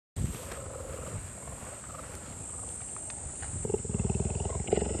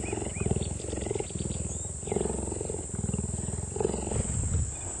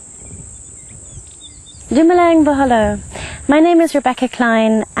Dumalang Baholo. My name is Rebecca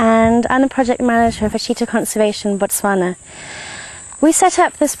Klein and I'm the project manager for CHEETAH Conservation Botswana. We set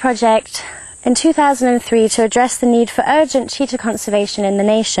up this project in 2003 to address the need for urgent cheetah conservation in the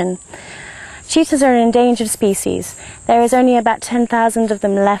nation. Cheetahs are an endangered species. There is only about 10,000 of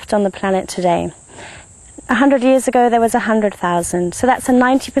them left on the planet today. 100 years ago there was 100,000, so that's a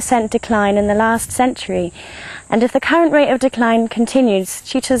 90% decline in the last century. And if the current rate of decline continues,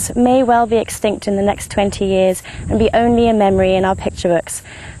 cheetahs may well be extinct in the next 20 years and be only a memory in our picture books.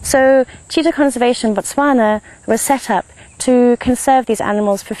 So CHEETAH Conservation Botswana was set up to conserve these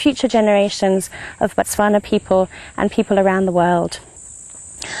animals for future generations of Botswana people and people around the world.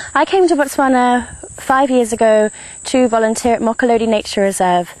 I came to Botswana 5 years ago to volunteer at Mokolodi Nature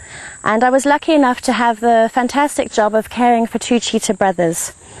Reserve, and I was lucky enough to have the fantastic job of caring for 2 cheetah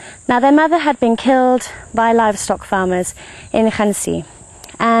brothers. Now, their mother had been killed by livestock farmers in Khansi,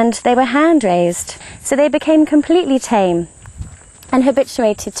 and they were hand raised, so they became completely tame and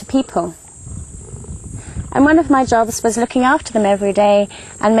habituated to people. And one of my jobs was looking after them every day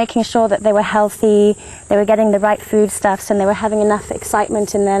and making sure that they were healthy, they were getting the right foodstuffs, and they were having enough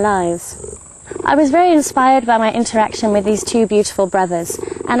excitement in their lives. I was very inspired by my interaction with these 2 beautiful brothers,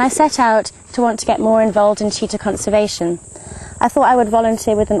 and I set out to want to get more involved in cheetah conservation. I thought I would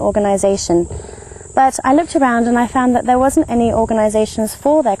volunteer with an organisation, but I looked around and I found that there wasn't any organisations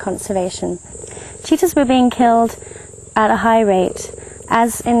for their conservation. Cheetahs were being killed at a high rate,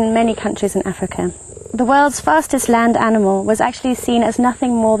 as in many countries in Africa. The world's fastest land animal was actually seen as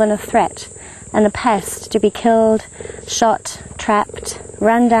nothing more than a threat and a pest to be killed, shot, trapped,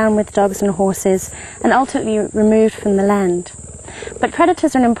 run down with dogs and horses, and ultimately removed from the land. But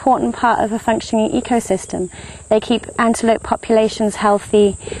predators are an important part of a functioning ecosystem. They keep antelope populations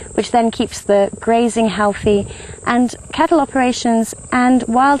healthy, which then keeps the grazing healthy, and cattle operations and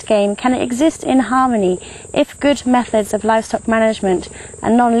wild game can exist in harmony if good methods of livestock management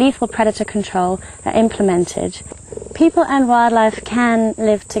and non-lethal predator control are implemented. People and wildlife can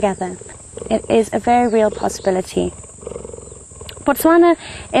live together. It is a very real possibility. Botswana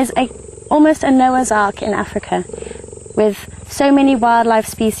is almost a Noah's Ark in Africa, with so many wildlife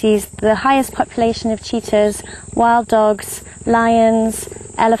species, the highest population of cheetahs, wild dogs, lions,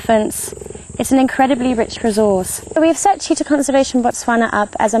 elephants. It's an incredibly rich resource. We've set CHEETAH Conservation Botswana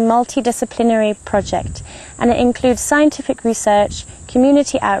up as a multidisciplinary project, and it includes scientific research,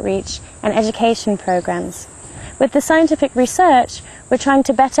 community outreach, and education programs. With the scientific research, we're trying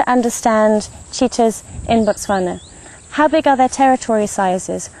to better understand cheetahs in Botswana. How big are their territory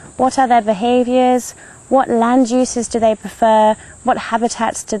sizes? What are their behaviours? What land uses do they prefer? What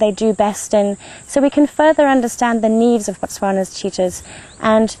habitats do they do best in? So we can further understand the needs of Botswana's cheetahs,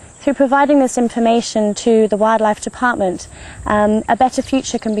 and through providing this information to the Wildlife Department, a better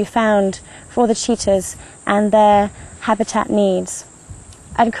future can be found for the cheetahs and their habitat needs.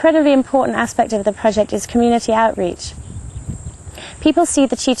 An incredibly important aspect of the project is community outreach. People see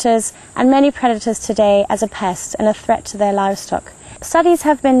the cheetahs and many predators today as a pest and a threat to their livestock. Studies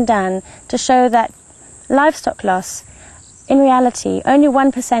have been done to show that livestock loss, in reality, only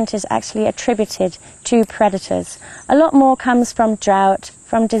 1% is actually attributed to predators. A lot more comes from drought,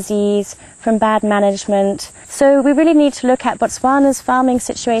 from disease, from bad management. So we really need to look at Botswana's farming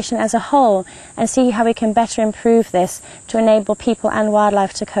situation as a whole and see how we can better improve this to enable people and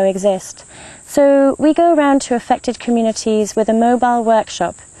wildlife to coexist. So we go around to affected communities with a mobile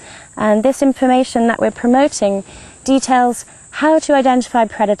workshop, and this information that we're promoting details how to identify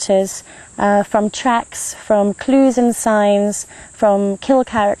predators from tracks, from clues and signs, from kill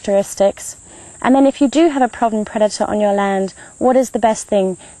characteristics. And then if you do have a problem predator on your land, what is the best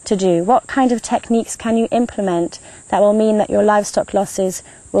thing to do? What kind of techniques can you implement that will mean that your livestock losses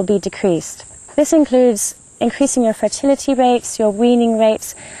will be decreased? This includes increasing your fertility rates, your weaning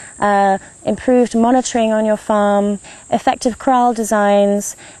rates, improved monitoring on your farm, effective corral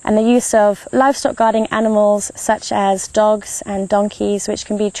designs, and the use of livestock guarding animals such as dogs and donkeys, which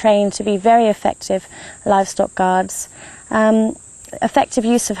can be trained to be very effective livestock guards. Effective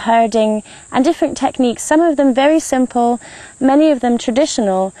use of herding and different techniques, some of them very simple, many of them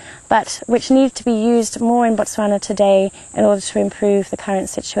traditional, but which need to be used more in Botswana today in order to improve the current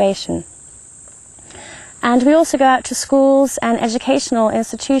situation. And we also go out to schools and educational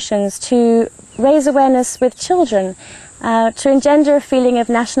institutions to raise awareness with children, to engender a feeling of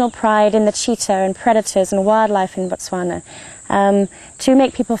national pride in the cheetah and predators and wildlife in Botswana, to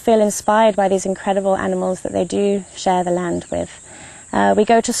make people feel inspired by these incredible animals that they do share the land with. We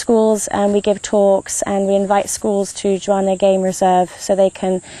go to schools and we give talks, and we invite schools to Juana Game Reserve so they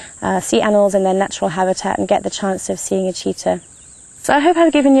can see animals in their natural habitat and get the chance of seeing a cheetah. So I hope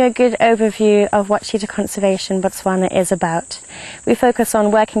I've given you a good overview of what Cheetah Conservation Botswana is about. We focus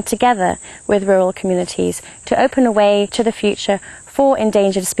on working together with rural communities to open a way to the future for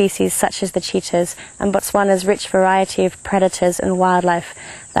endangered species such as the cheetahs and Botswana's rich variety of predators and wildlife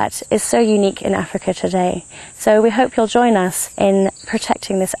that is so unique in Africa today. So we hope you'll join us in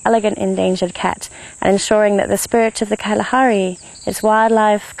protecting this elegant endangered cat and ensuring that the spirit of the Kalahari, its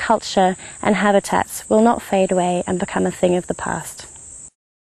wildlife, culture and habitats will not fade away and become a thing of the past.